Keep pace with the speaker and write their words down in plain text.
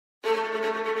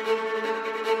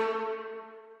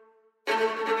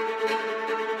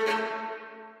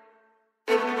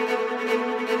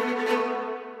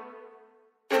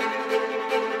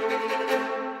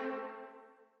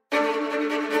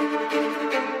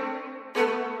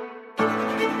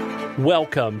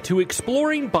Welcome to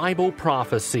Exploring Bible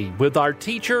Prophecy with our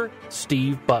teacher,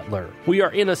 Steve Butler. We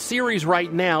are in a series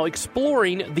right now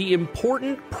exploring the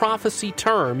important prophecy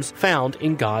terms found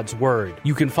in God's Word.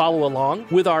 You can follow along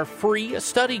with our free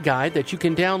study guide that you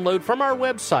can download from our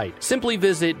website. Simply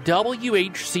visit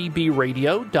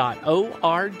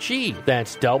whcbradio.org.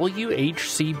 That's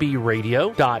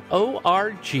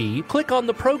whcbradio.org. Click on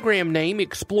the program name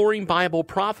Exploring Bible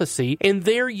Prophecy, and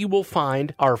there you will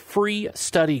find our free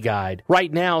study guide.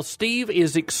 Right now, Steve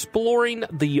is exploring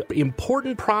the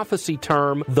important prophecy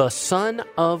term, the Son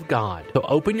of God. So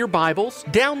open your Bibles,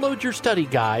 download your study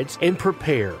guides, and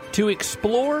prepare to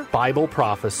explore Bible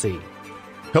prophecy.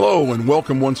 Hello, and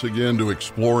welcome once again to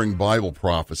Exploring Bible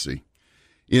Prophecy.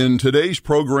 In today's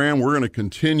program, we're going to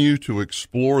continue to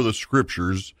explore the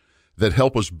scriptures that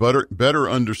help us better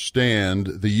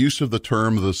understand the use of the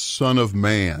term the Son of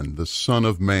Man, the Son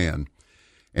of Man.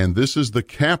 And this is the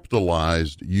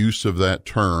capitalized use of that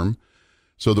term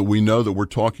so that we know that we're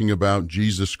talking about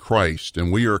Jesus Christ.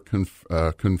 And we are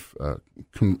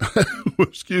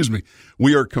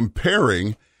we are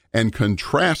comparing and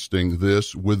contrasting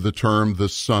this with the term the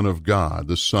Son of God,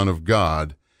 the Son of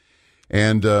God.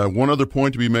 And one other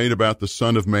point to be made about the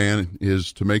Son of Man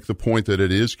is to make the point that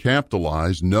it is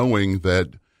capitalized, knowing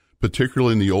that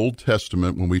particularly in the Old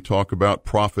Testament, when we talk about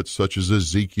prophets such as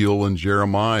Ezekiel and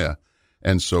Jeremiah,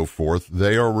 and so forth,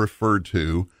 they are referred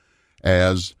to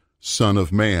as Son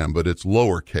of Man, but it's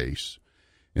lowercase.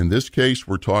 In this case,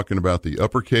 we're talking about the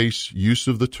uppercase use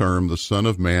of the term, the Son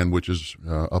of Man, which is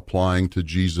applying to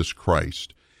Jesus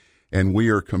Christ. And we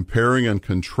are comparing and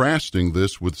contrasting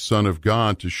this with Son of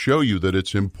God to show you that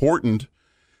it's important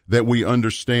that we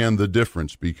understand the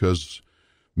difference, because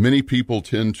many people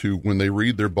tend to, when they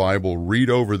read their Bible,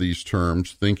 read over these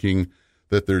terms thinking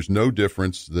that there's no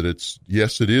difference, that it's,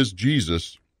 yes, it is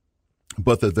Jesus,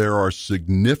 but that there are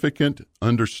significant,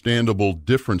 understandable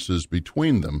differences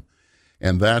between them.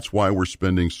 And that's why we're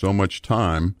spending so much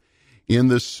time in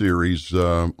this series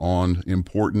on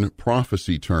important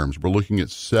prophecy terms. We're looking at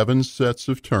 7 sets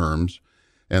of terms,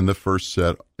 and the first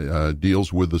set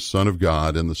deals with the Son of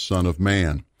God and the Son of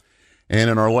Man. And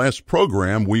in our last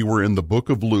program, we were in the book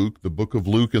of Luke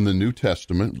in the New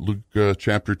Testament, Luke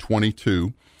chapter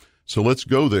 22. So let's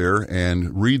go there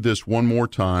and read this one more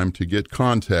time to get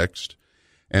context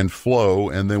and flow,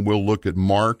 and then we'll look at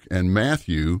Mark and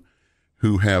Matthew,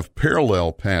 who have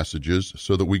parallel passages,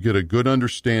 so that we get a good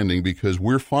understanding, because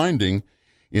we're finding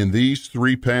in these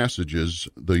 3 passages,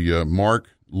 the Mark,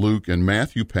 Luke, and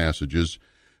Matthew passages,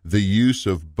 the use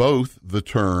of both the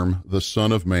term the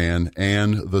Son of Man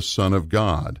and the Son of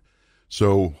God.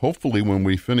 So hopefully when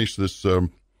we finish this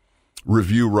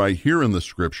review right here in the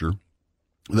Scripture,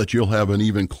 that you'll have an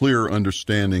even clearer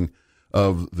understanding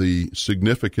of the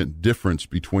significant difference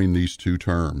between these 2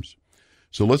 terms.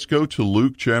 So let's go to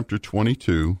Luke chapter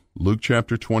 22,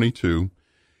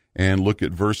 and look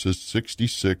at verses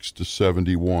 66 to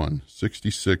 71.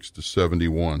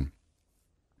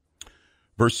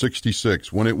 Verse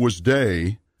 66, when it was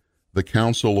day, the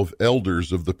council of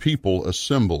elders of the people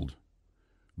assembled,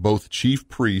 both chief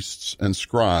priests and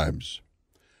scribes.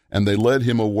 And they led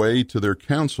him away to their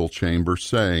council chamber,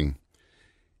 saying,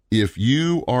 if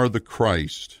you are the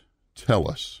Christ, tell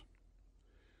us.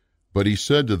 But he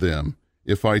said to them,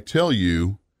 if I tell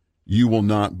you, you will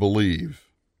not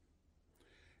believe.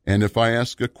 And if I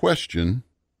ask a question,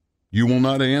 you will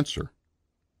not answer.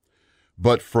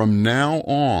 But from now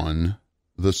on,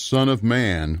 the Son of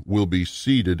Man will be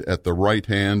seated at the right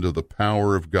hand of the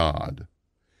power of God.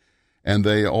 And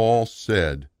they all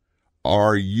said,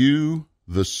 are you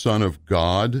the Son of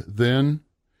God, then?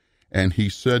 And he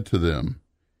said to them,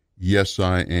 yes,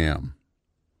 I am.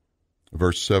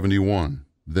 Verse 71,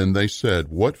 then they said,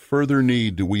 what further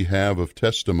need do we have of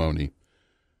testimony?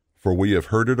 For we have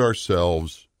heard it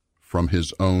ourselves from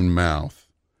his own mouth.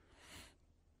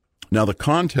 Now the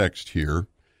context here,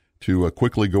 to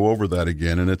quickly go over that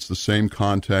again, and it's the same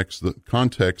context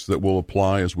that will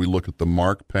apply as we look at the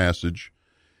Mark passage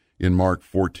in Mark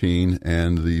 14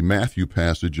 and the Matthew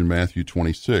passage in Matthew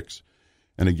 26.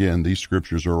 And again, these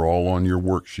scriptures are all on your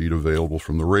worksheet available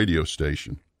from the radio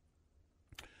station.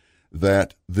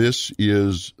 That this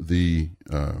is the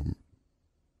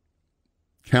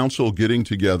council getting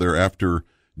together after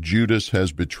Judas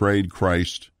has betrayed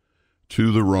Christ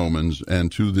to the Romans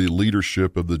and to the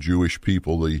leadership of the Jewish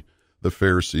people, the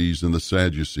Pharisees and the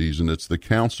Sadducees, and it's the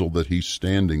council that he's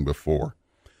standing before,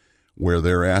 where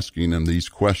they're asking him these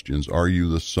questions, are you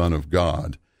the Son of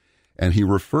God? And he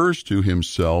refers to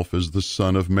himself as the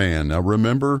Son of Man. Now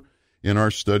remember, in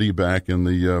our study back in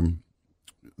the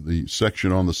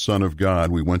section on the Son of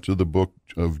God, we went to the book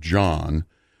of John,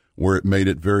 where it made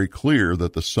it very clear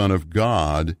that the Son of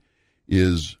God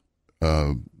is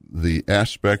the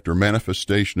aspect or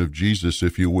manifestation of Jesus,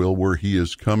 if you will, where he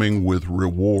is coming with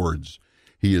rewards.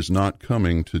 He is not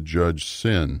coming to judge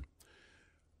sin.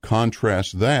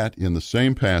 Contrast that in the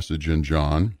same passage in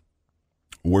John,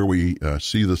 where we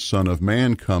see the Son of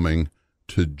Man coming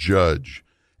to judge,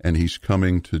 and he's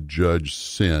coming to judge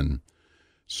sin.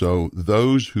 So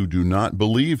those who do not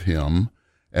believe him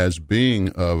as being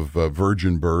of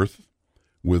virgin birth,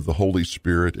 with the Holy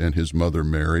Spirit and his mother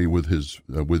Mary,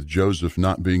 with Joseph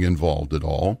not being involved at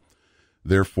all,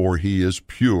 therefore he is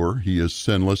pure, he is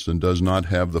sinless, and does not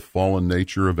have the fallen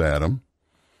nature of Adam,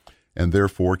 and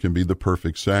therefore can be the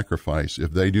perfect sacrifice.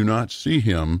 If they do not see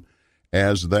him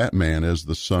as that man, as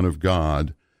the Son of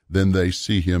God, then they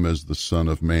see him as the Son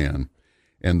of Man.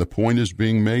 And the point is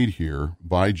being made here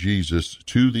by Jesus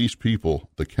to these people,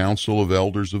 the council of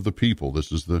elders of the people.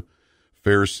 This is the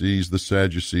Pharisees, the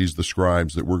Sadducees, the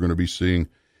scribes that we're going to be seeing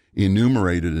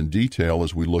enumerated in detail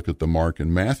as we look at the Mark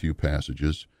and Matthew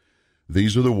passages.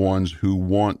 These are the ones who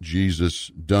want Jesus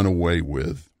done away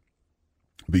with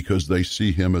because they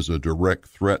see him as a direct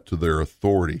threat to their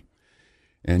authority.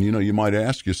 And, you might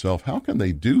ask yourself, how can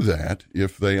they do that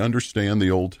if they understand the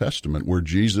Old Testament, where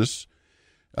Jesus,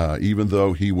 even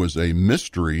though he was a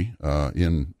mystery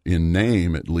in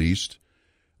name at least,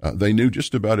 they knew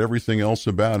just about everything else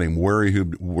about him,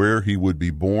 where he would be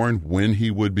born, when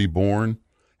he would be born,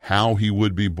 how he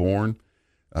would be born,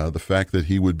 the fact that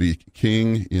he would be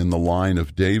king in the line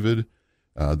of David,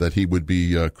 that he would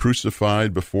be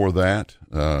crucified before that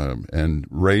and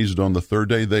raised on the third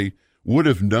day. They would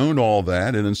have known all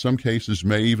that, and in some cases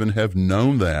may even have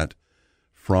known that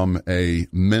from a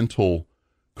mental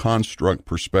construct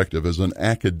perspective, as an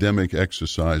academic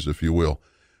exercise, if you will.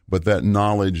 But that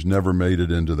knowledge never made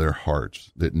it into their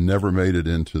hearts. It never made it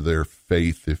into their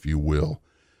faith, if you will.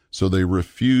 So they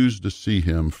refused to see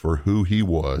him for who he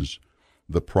was,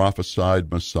 the prophesied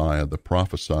Messiah, the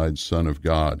prophesied Son of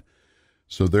God.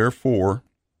 So therefore,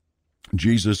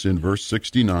 Jesus in verse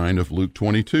 69 of Luke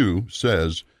 22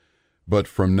 says, "But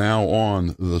from now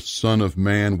on the Son of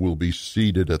Man will be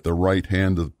seated at the right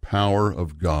hand of the power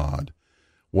of God."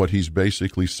 What he's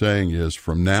basically saying is,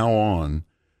 from now on,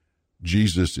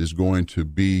 Jesus is going to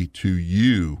be to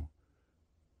you,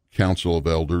 council of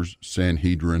elders,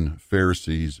 Sanhedrin,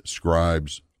 Pharisees,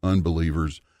 scribes,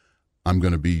 unbelievers, I'm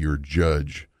going to be your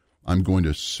judge. I'm going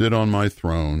to sit on my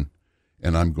throne,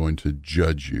 and I'm going to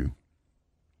judge you.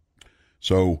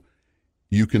 So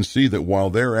you can see that while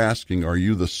they're asking, are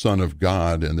you the Son of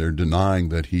God, and they're denying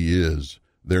that he is,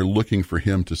 they're looking for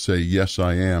him to say, yes,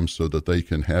 I am, so that they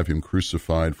can have him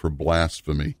crucified for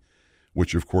blasphemy,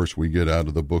 which, of course, we get out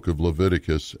of the book of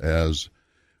Leviticus as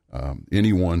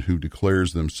anyone who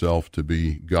declares themselves to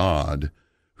be God,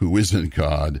 who isn't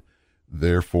God,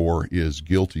 therefore is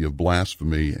guilty of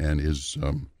blasphemy and is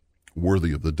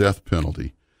worthy of the death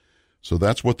penalty. So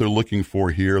that's what they're looking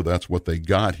for here. That's what they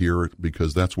got here,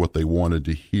 because that's what they wanted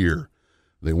to hear.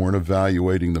 They weren't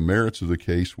evaluating the merits of the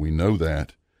case. We know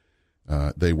that.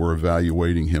 They were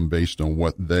evaluating him based on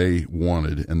what they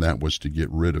wanted, and that was to get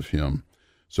rid of him.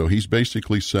 So he's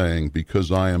basically saying,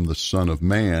 because I am the Son of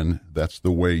Man, that's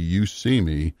the way you see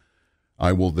me,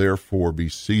 I will therefore be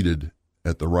seated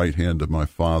at the right hand of my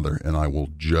Father, and I will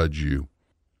judge you.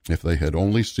 If they had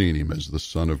only seen him as the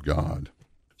Son of God.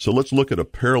 So let's look at a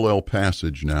parallel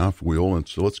passage now, if we will. And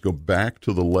so let's go back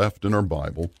to the left in our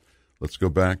Bible. Let's go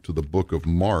back to the book of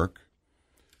Mark,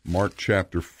 Mark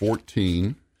chapter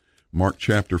 14. Mark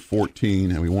chapter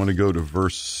 14, and we want to go to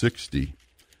verse 60.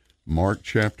 Mark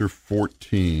chapter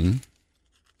 14,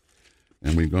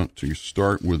 and we're going to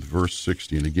start with verse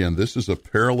 60. And again, this is a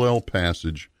parallel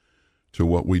passage to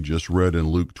what we just read in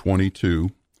Luke 22.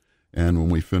 And when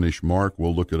we finish Mark,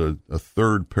 we'll look at a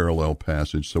third parallel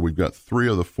passage. So we've got 3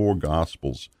 of the 4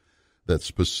 Gospels that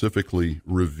specifically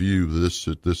review this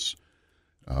at this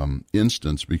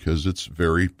instance, because it's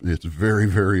very,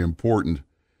 very important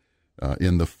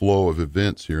in the flow of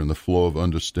events here, in the flow of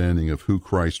understanding of who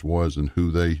Christ was and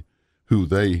who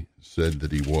they said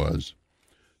that he was.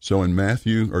 So in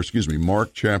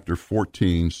Mark chapter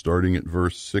 14, starting at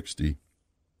verse 60,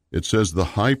 it says,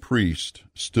 "The high priest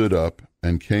stood up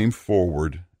and came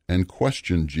forward and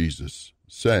questioned Jesus,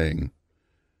 saying,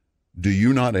 'Do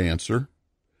you not answer?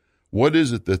 What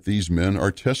is it that these men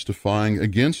are testifying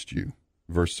against you?'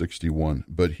 Verse 61,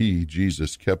 "But he,"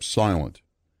 Jesus, "kept silent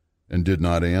and did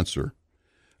not answer.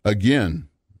 Again,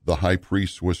 the high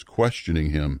priest was questioning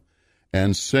him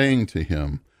and saying to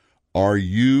him, 'Are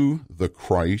you the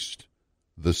Christ,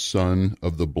 the Son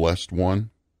of the Blessed One?'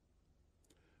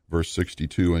 Verse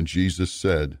 62, "And Jesus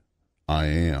said, 'I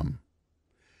am.'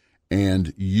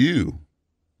 and you,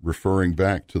 referring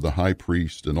back to the high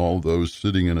priest and all those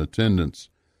sitting in attendance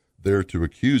there to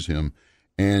accuse him,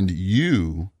 and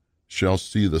you shall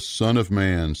see the Son of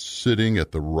Man sitting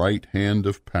at the right hand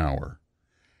of power,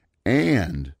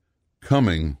 and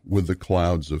coming with the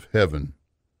clouds of heaven.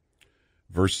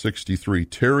 Verse 63,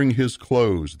 tearing his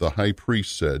clothes, the high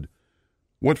priest said,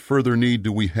 what further need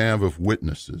do we have of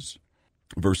witnesses?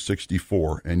 Verse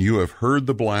 64, and you have heard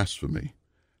the blasphemy.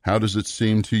 How does it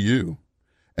seem to you?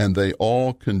 And they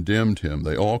all condemned him.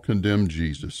 They all condemned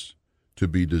Jesus to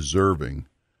be deserving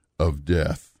of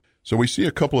death. So we see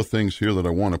a couple of things here that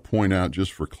I want to point out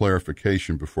just for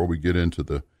clarification before we get into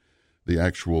the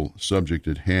actual subject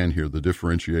at hand here, the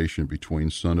differentiation between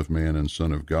Son of Man and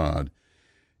Son of God,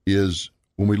 is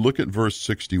when we look at verse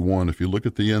 61, if you look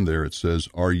at the end there, it says,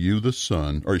 are you the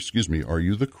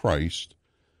Christ,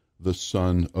 the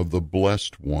Son of the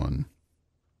Blessed One?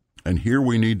 And here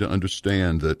we need to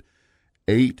understand that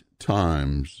 8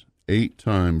 times in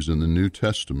the New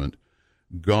Testament,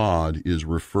 God is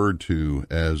referred to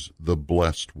as the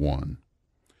Blessed One.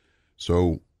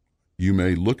 So you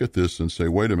may look at this and say,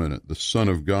 wait a minute, the Son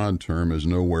of God term is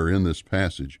nowhere in this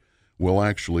passage. Well,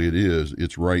 actually it is.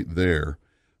 It's right there.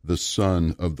 The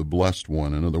Son of the Blessed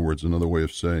One. In other words, another way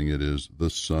of saying it is the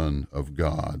Son of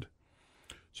God.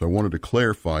 So I wanted to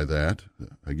clarify that,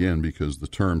 again, because the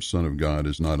term Son of God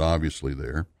is not obviously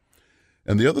there.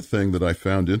 And the other thing that I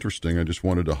found interesting, I just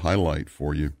wanted to highlight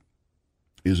for you,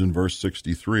 is in verse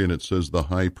 63, and it says, the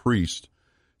high priest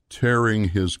tearing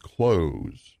his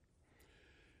clothes.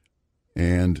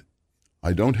 And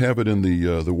I don't have it in the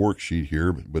worksheet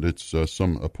here, but it's a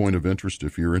point of interest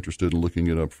if you're interested in looking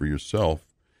it up for yourself.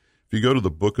 If you go to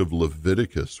the book of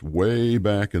Leviticus, way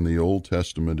back in the Old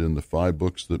Testament in the 5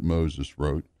 books that Moses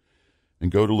wrote,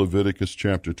 and go to Leviticus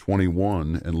chapter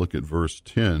 21 and look at verse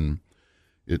 10,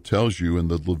 it tells you in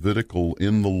the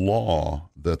law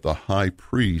that the high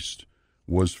priest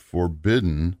was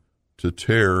forbidden to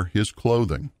tear his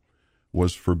clothing,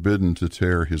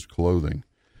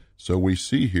 So we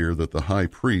see here that the high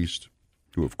priest,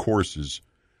 who of course is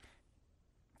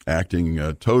acting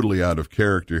totally out of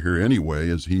character here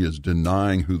anyway, as he is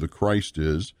denying who the Christ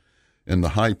is, and the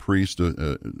high priest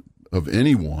of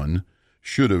anyone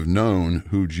should have known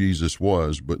who Jesus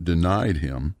was, but denied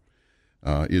him,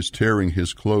 is tearing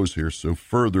his clothes here, so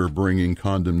further bringing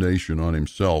condemnation on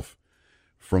himself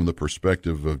from the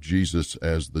perspective of Jesus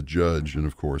as the judge and,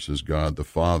 of course, as God the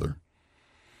Father.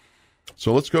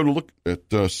 So let's go to look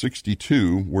at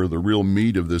 62, where the real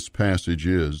meat of this passage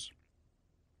is.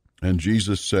 And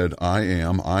Jesus said, I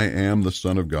am the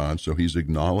Son of God. So he's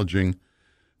acknowledging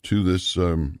to this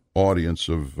audience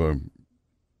of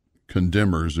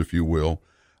condemners, if you will,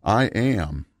 I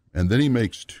am. And then he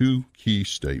makes 2 key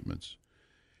statements.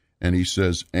 And he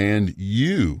says, and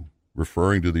you,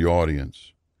 referring to the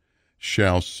audience,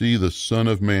 shall see the Son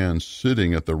of Man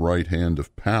sitting at the right hand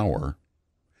of power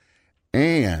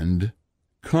and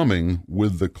coming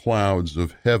with the clouds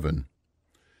of heaven.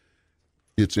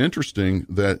 It's interesting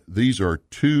that these are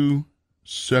 2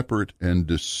 separate and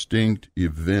distinct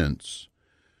events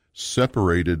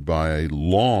separated by a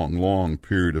long, long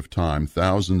period of time,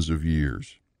 thousands of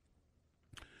years.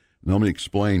 Now, let me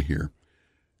explain here.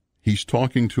 He's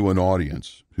talking to an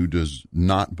audience who does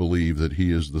not believe that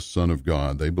he is the Son of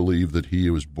God. They believe that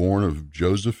he was born of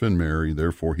Joseph and Mary,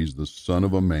 therefore he's the Son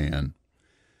of a man.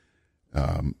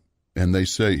 And they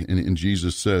say, and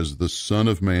Jesus says, the Son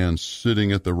of Man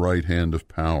sitting at the right hand of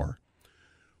power.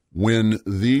 When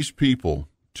these people,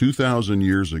 2,000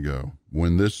 years ago,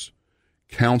 when this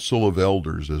council of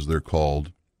elders, as they're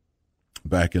called,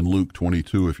 back in Luke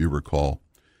 22, if you recall,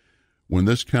 when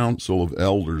this council of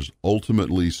elders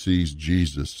ultimately sees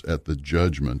Jesus at the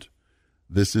judgment,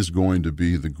 this is going to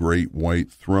be the great white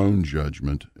throne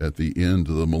judgment at the end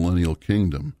of the millennial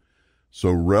kingdom.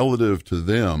 So relative to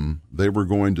them, they were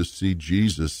going to see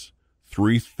Jesus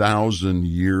 3,000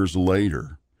 years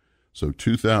later. So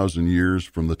 2,000 years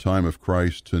from the time of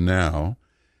Christ to now,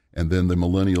 and then the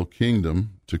millennial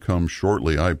kingdom to come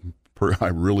shortly. I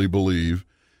really believe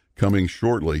coming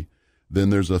shortly. Then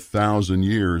there's 1,000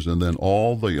 years, and then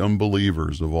all the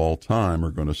unbelievers of all time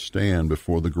are going to stand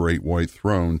before the great white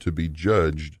throne to be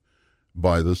judged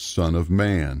by the Son of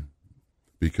Man,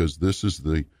 because this is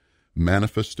the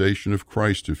manifestation of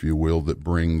Christ, if you will, that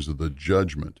brings the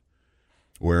judgment,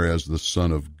 whereas the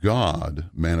Son of God,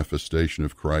 manifestation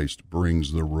of Christ,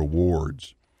 brings the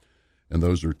rewards. And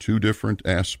those are 2 different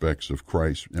aspects of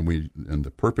Christ, and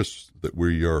the purpose that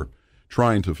we are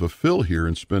trying to fulfill here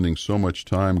and spending so much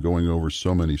time going over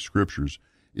so many scriptures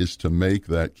is to make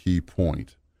that key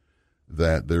point,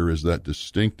 that there is that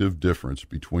distinctive difference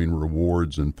between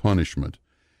rewards and punishment.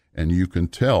 And you can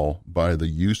tell by the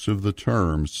use of the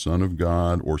terms Son of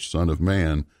God or Son of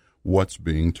Man what's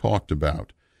being talked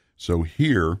about. So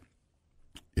here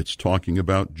it's talking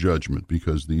about judgment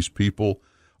because these people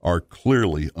are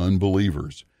clearly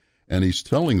unbelievers. And he's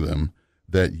telling them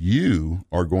that you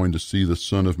are going to see the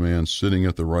Son of Man sitting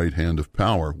at the right hand of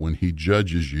power when he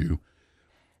judges you.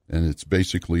 And it's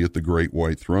basically at the great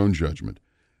white throne judgment.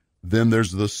 Then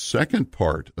there's the second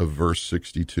part of verse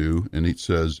 62, and it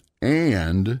says,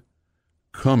 and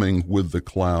coming with the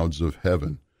clouds of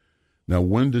heaven. Now,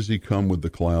 when does he come with the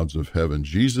clouds of heaven?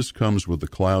 Jesus comes with the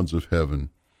clouds of heaven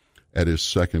at his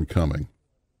second coming.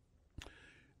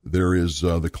 There is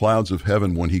the clouds of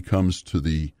heaven when he comes to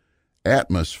the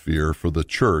atmosphere for the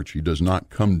church. He does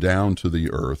not come down to the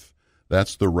earth.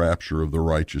 That's the rapture of the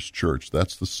righteous church.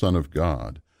 That's the Son of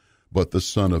God. But the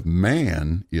Son of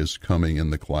Man is coming in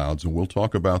the clouds, and we'll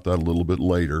talk about that a little bit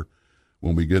later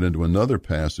when we get into another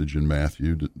passage in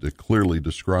Matthew that clearly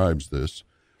describes this,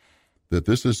 that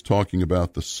this is talking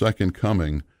about the second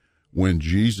coming when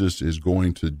Jesus is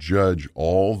going to judge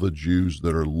all the Jews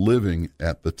that are living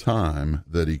at the time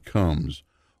that he comes,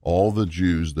 all the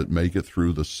Jews that make it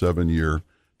through the 7-year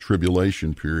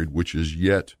tribulation period, which is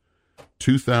yet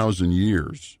 2,000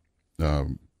 years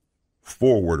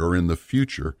forward or in the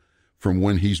future from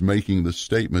when he's making the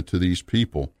statement to these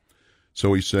people.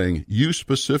 So he's saying, you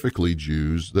specifically,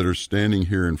 Jews that are standing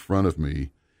here in front of me,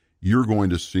 you're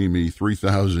going to see me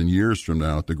 3,000 years from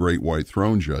now at the great white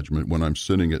throne judgment when I'm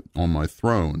sitting on my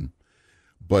throne.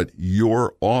 But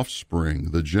your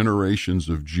offspring, the generations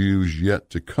of Jews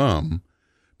yet to come,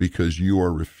 because you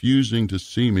are refusing to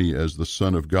see me as the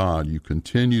Son of God, you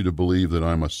continue to believe that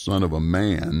I'm a son of a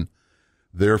man.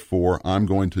 Therefore, I'm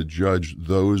going to judge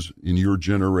those in your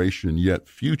generation yet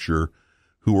future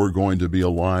who are going to be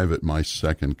alive at my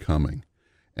second coming.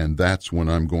 And that's when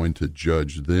I'm going to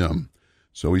judge them.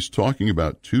 So he's talking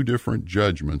about two different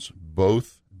judgments,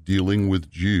 both dealing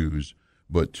with Jews,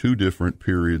 but two different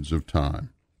periods of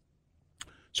time.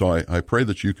 So I pray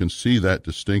that you can see that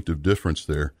distinctive difference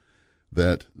there,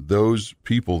 that those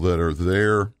people that are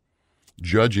there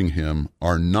judging him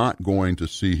are not going to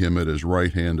see him at his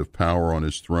right hand of power on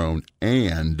his throne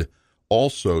and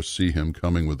also see him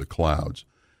coming with the clouds.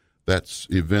 Those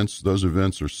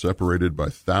events are separated by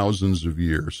thousands of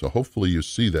years. So hopefully you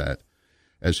see that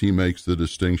as he makes the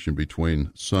distinction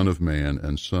between Son of Man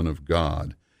and Son of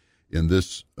God in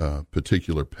this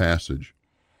particular passage.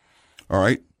 All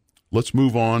right, let's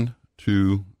move on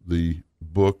to the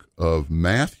book of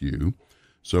Matthew.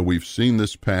 So we've seen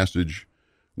this passage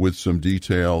with some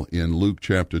detail in Luke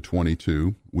chapter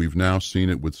 22. We've now seen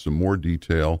it with some more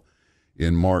detail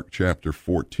in Mark chapter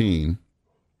 14.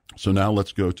 So now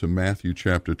let's go to Matthew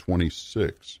chapter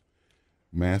 26.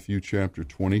 Matthew chapter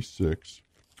 26,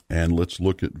 and let's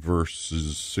look at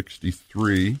verses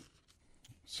 63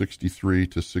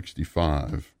 to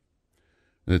 65.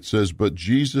 And it says, but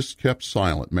Jesus kept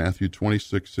silent. Matthew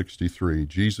 26:63.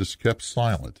 Jesus kept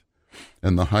silent.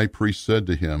 And the high priest said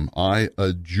to him, I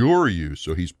adjure you.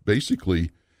 So he's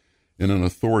basically, in an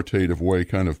authoritative way,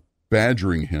 kind of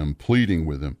badgering him, pleading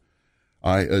with him.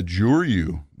 I adjure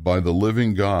you by the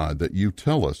living God that you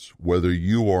tell us whether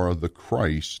you are the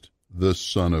Christ, the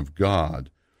Son of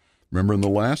God. Remember in the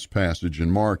last passage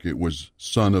in Mark, it was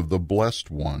Son of the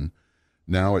Blessed One.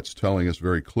 Now it's telling us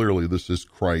very clearly this is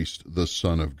Christ, the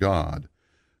Son of God.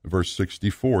 Verse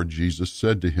 64, Jesus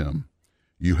said to him,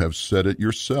 you have said it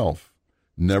yourself.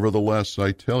 Nevertheless,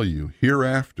 I tell you,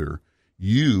 hereafter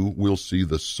you will see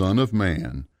the Son of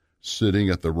Man sitting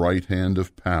at the right hand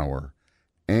of power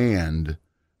and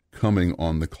coming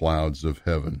on the clouds of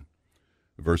heaven.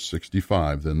 Verse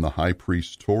 65, then the high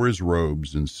priest tore his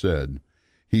robes and said,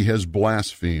 he has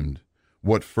blasphemed.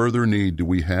 What further need do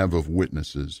we have of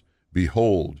witnesses?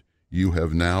 Behold, you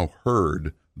have now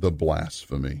heard the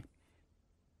blasphemy.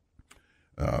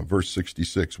 Verse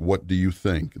 66, what do you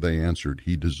think? They answered,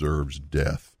 he deserves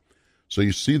death. So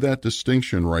you see that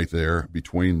distinction right there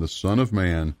between the Son of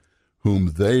Man,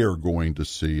 whom they are going to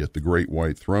see at the great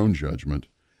white throne judgment,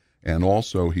 and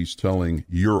also he's telling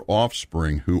your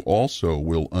offspring, who also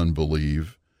will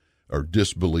unbelieve or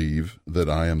disbelieve that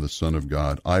I am the Son of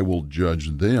God, I will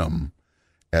judge them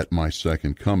at my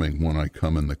second coming when I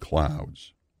come in the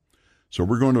clouds. So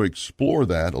we're going to explore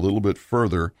that a little bit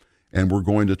further, and we're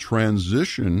going to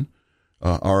transition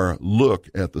our look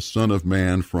at the Son of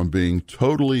Man from being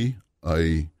totally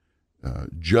a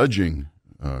judging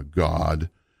God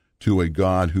to a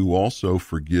God who also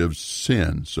forgives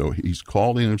sin. So he's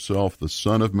calling himself the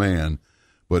Son of Man,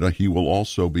 but he will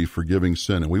also be forgiving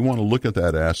sin. And we want to look at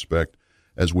that aspect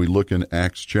as we look in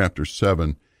Acts chapter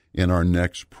 7 in our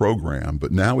next program.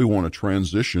 But now we want to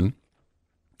transition,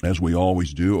 as we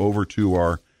always do, over to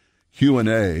our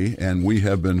Q&A, and we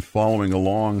have been following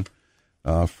along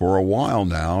for a while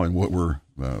now in what we're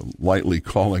lightly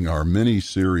calling our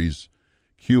mini-series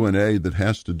Q&A that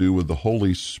has to do with the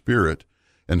Holy Spirit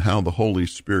and how the Holy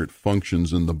Spirit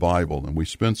functions in the Bible. And we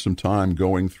spent some time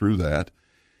going through that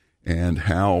and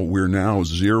how we're now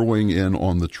zeroing in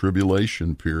on the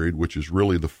tribulation period, which is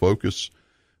really the focus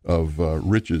of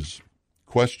Rich's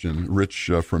question, Rich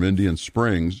from Indian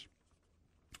Springs,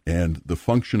 and the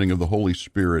functioning of the Holy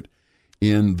Spirit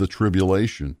in the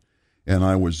tribulation. And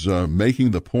I was making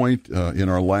the point in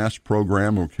our last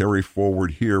program, we'll carry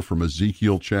forward here from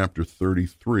Ezekiel chapter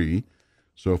 33.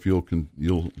 So if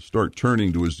you'll start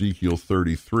turning to Ezekiel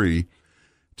 33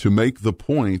 to make the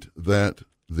point that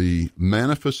the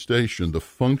manifestation, the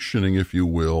functioning, if you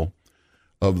will,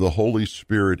 of the Holy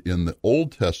Spirit in the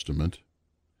Old Testament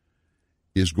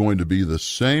is going to be the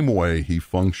same way he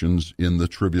functions in the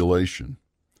tribulation.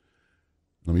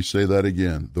 Let me say that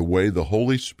again. The way the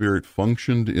Holy Spirit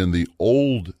functioned in the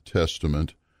Old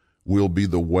Testament will be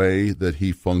the way that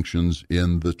he functions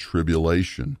in the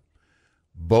tribulation.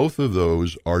 Both of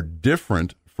those are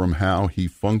different from how he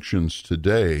functions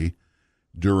today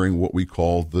during what we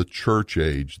call the church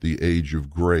age, the age of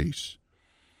grace.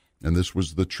 And this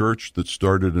was the church that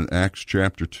started in Acts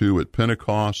chapter 2 at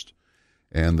Pentecost,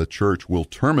 and the church will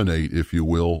terminate, if you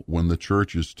will, when the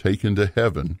church is taken to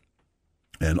heaven.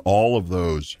 And all of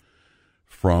those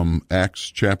from Acts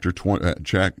chapter 2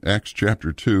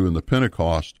 and the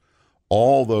Pentecost,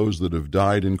 all those that have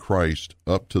died in Christ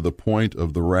up to the point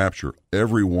of the rapture,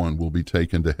 everyone will be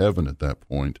taken to heaven at that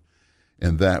point.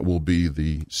 And that will be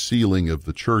the sealing of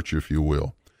the church, if you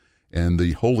will. And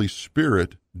the Holy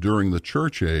Spirit during the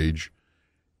church age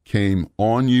came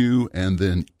on you and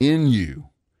then in you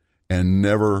and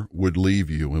never would leave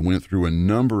you. And went through a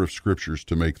number of scriptures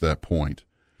to make that point.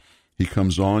 He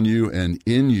comes on you and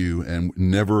in you and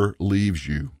never leaves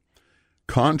you.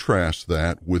 Contrast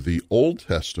that with the Old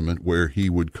Testament where he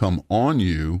would come on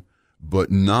you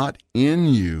but not in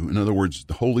you. In other words,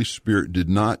 the Holy Spirit did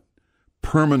not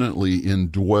permanently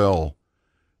indwell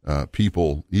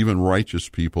people, even righteous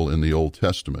people in the Old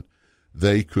Testament.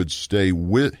 He could stay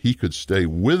with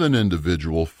an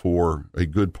individual for a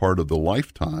good part of the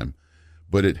lifetime,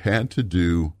 but it had to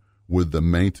do with the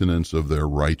maintenance of their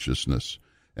righteousness.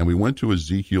 And we went to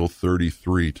Ezekiel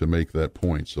 33 to make that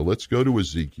point. So let's go to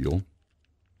Ezekiel,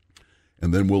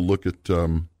 and then we'll look at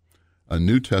a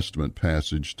New Testament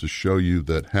passage to show you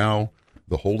that how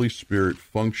the Holy Spirit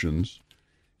functions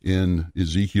in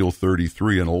Ezekiel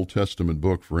 33, an Old Testament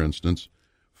book, for instance,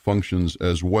 functions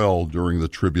as well during the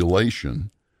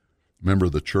tribulation. Remember,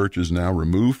 the church is now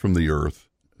removed from the earth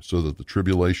so that the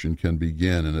tribulation can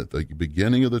begin. And at the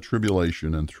beginning of the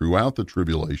tribulation and throughout the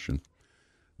tribulation,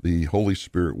 the Holy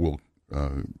Spirit will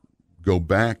go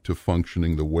back to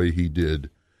functioning the way he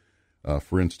did,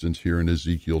 for instance, here in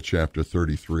Ezekiel chapter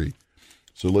 33.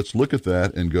 So let's look at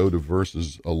that and go to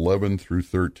verses 11 through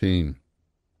 13.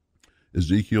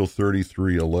 Ezekiel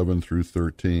 33, 11 through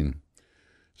 13.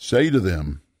 Say to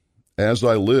them, as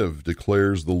I live,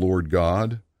 declares the Lord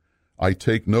God, I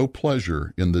take no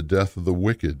pleasure in the death of the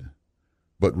wicked,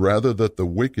 but rather that the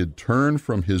wicked turn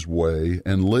from his way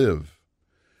and live.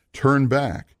 Turn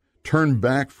back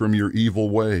from your evil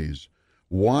ways.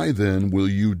 Why then will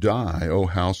you die, O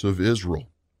house of Israel?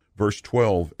 Verse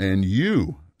 12, and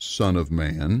you, son of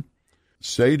man,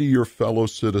 say to your fellow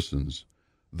citizens,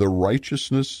 the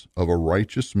righteousness of a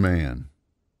righteous man.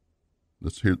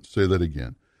 Let's say that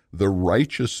again. The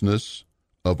righteousness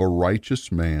of a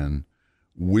righteous man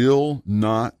will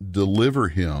not deliver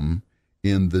him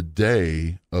in the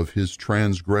day of his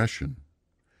transgression.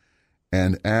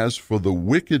 And as for the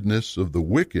wickedness of the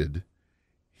wicked,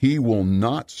 he will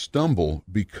not stumble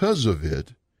because of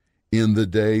it in the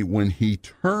day when he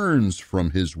turns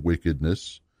from his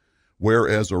wickedness,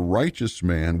 whereas a righteous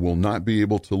man will not be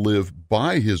able to live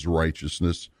by his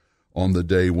righteousness on the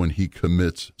day when he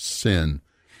commits sin.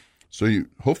 So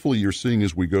hopefully you're seeing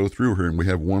as we go through here, and we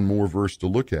have one more verse to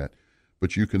look at,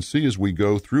 but you can see as we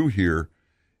go through here,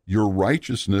 your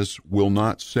righteousness will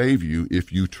not save you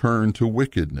if you turn to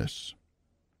wickedness.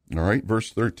 All right,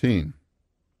 verse 13.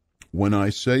 When I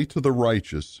say to the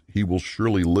righteous, he will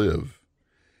surely live,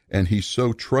 and he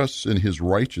so trusts in his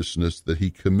righteousness that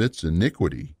he commits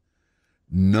iniquity,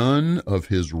 none of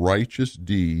his righteous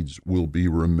deeds will be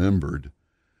remembered,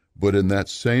 but in that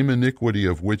same iniquity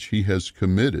of which he has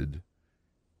committed,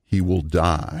 he will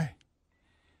die.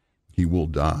 He will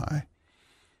die.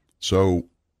 So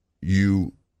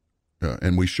you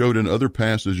And we showed in other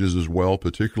passages as well,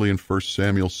 particularly in 1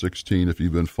 Samuel 16, if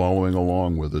you've been following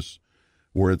along with us,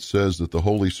 where it says that the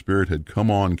Holy Spirit had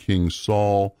come on King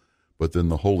Saul, but then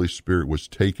the Holy Spirit was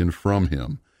taken from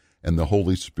him. And the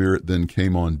Holy Spirit then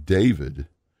came on David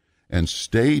and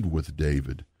stayed with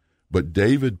David. But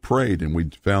David prayed, and we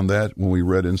found that when we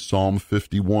read in Psalm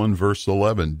 51, verse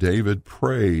 11. David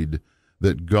prayed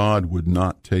that God would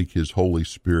not take his Holy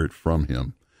Spirit from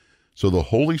him. So the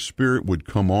Holy Spirit would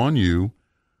come on you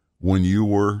when you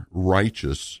were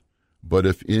righteous, but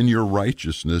if in your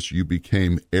righteousness you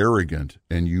became arrogant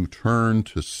and you turned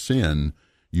to sin,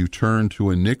 you turned to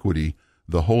iniquity,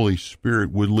 the Holy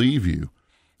Spirit would leave you.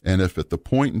 And if at the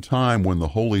point in time when the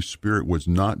Holy Spirit was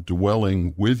not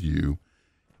dwelling with you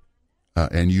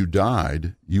and you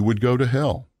died, you would go to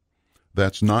hell.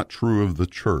 That's not true of the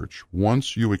church.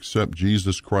 Once you accept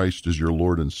Jesus Christ as your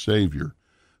Lord and Savior,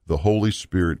 the Holy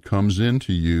Spirit comes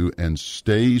into you and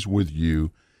stays with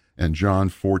you. And John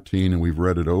 14, and we've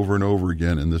read it over and over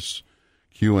again in this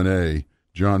Q&A,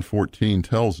 John 14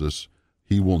 tells us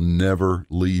he will never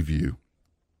leave you.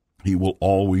 He will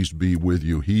always be with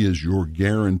you. He is your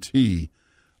guarantee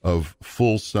of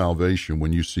full salvation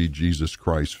when you see Jesus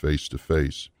Christ face to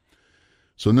face.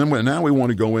 So now we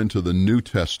want to go into the New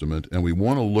Testament, and we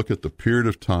want to look at the period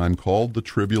of time called the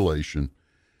tribulation,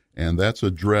 and that's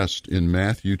addressed in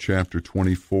Matthew chapter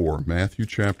 24. Matthew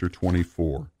chapter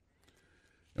 24.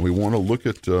 And we want to look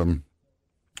at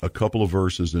a couple of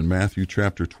verses in Matthew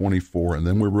chapter 24, and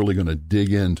then we're really going to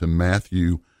dig into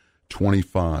Matthew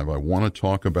 25. I want to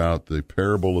talk about the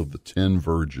parable of the 10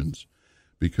 virgins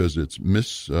because it's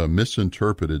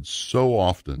misinterpreted so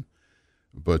often.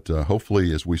 But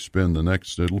hopefully as we spend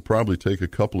it'll probably take a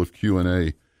couple of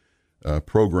Q&A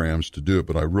programs to do it,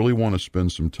 but I really want to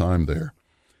spend some time there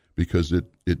because it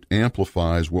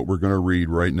amplifies what we're going to read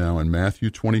right now in Matthew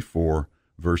 24,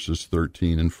 verses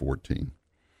 13 and 14.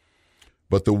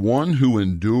 But the one who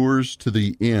endures to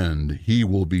the end, he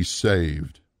will be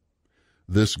saved.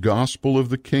 This gospel of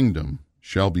the kingdom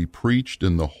shall be preached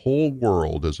in the whole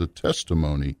world as a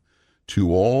testimony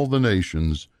to all the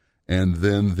nations, and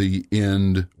then the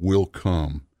end will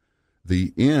come.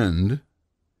 The end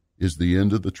is the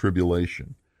end of the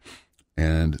tribulation.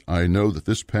 And I know that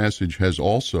this passage has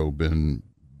also been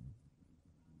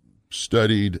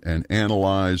studied and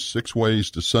analyzed 6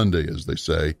 ways to Sunday, as they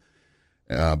say,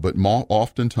 but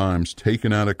oftentimes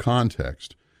taken out of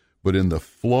context. But in the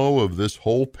flow of this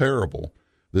whole parable,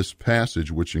 this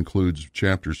passage, which includes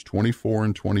chapters 24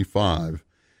 and 25,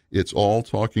 it's all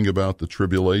talking about the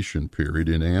tribulation period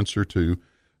in answer to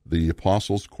the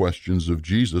apostles' questions of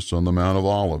Jesus on the Mount of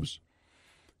Olives.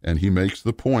 And he makes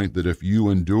the point that if you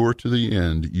endure to the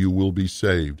end, you will be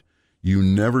saved. You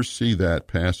never see that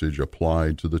passage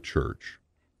applied to the church.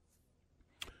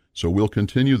 So we'll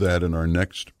continue that in our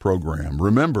next program.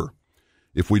 Remember,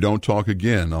 if we don't talk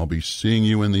again, I'll be seeing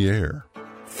you in the air.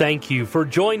 Thank you for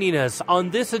joining us on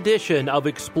this edition of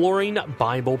Exploring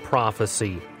Bible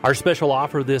Prophecy. Our special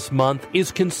offer this month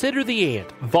is Consider the Ant,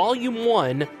 Volume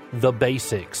 1, The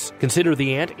Basics. Consider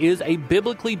the Ant is a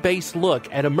biblically based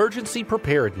look at emergency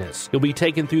preparedness. You'll be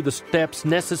taken through the steps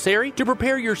necessary to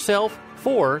prepare yourself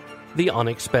for the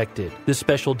unexpected. This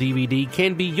special DVD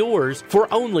can be yours for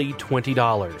only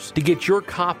 $20. To get your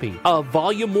copy of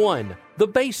Volume 1, The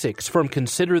Basics from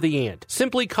Consider the Ant,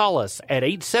 simply call us at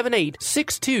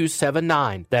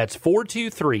 878-6279. That's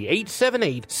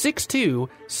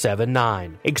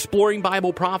 423-878-6279. Exploring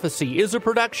Bible Prophecy is a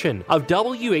production of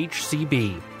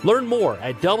WHCB. Learn more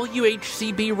at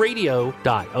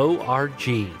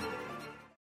WHCBradio.org.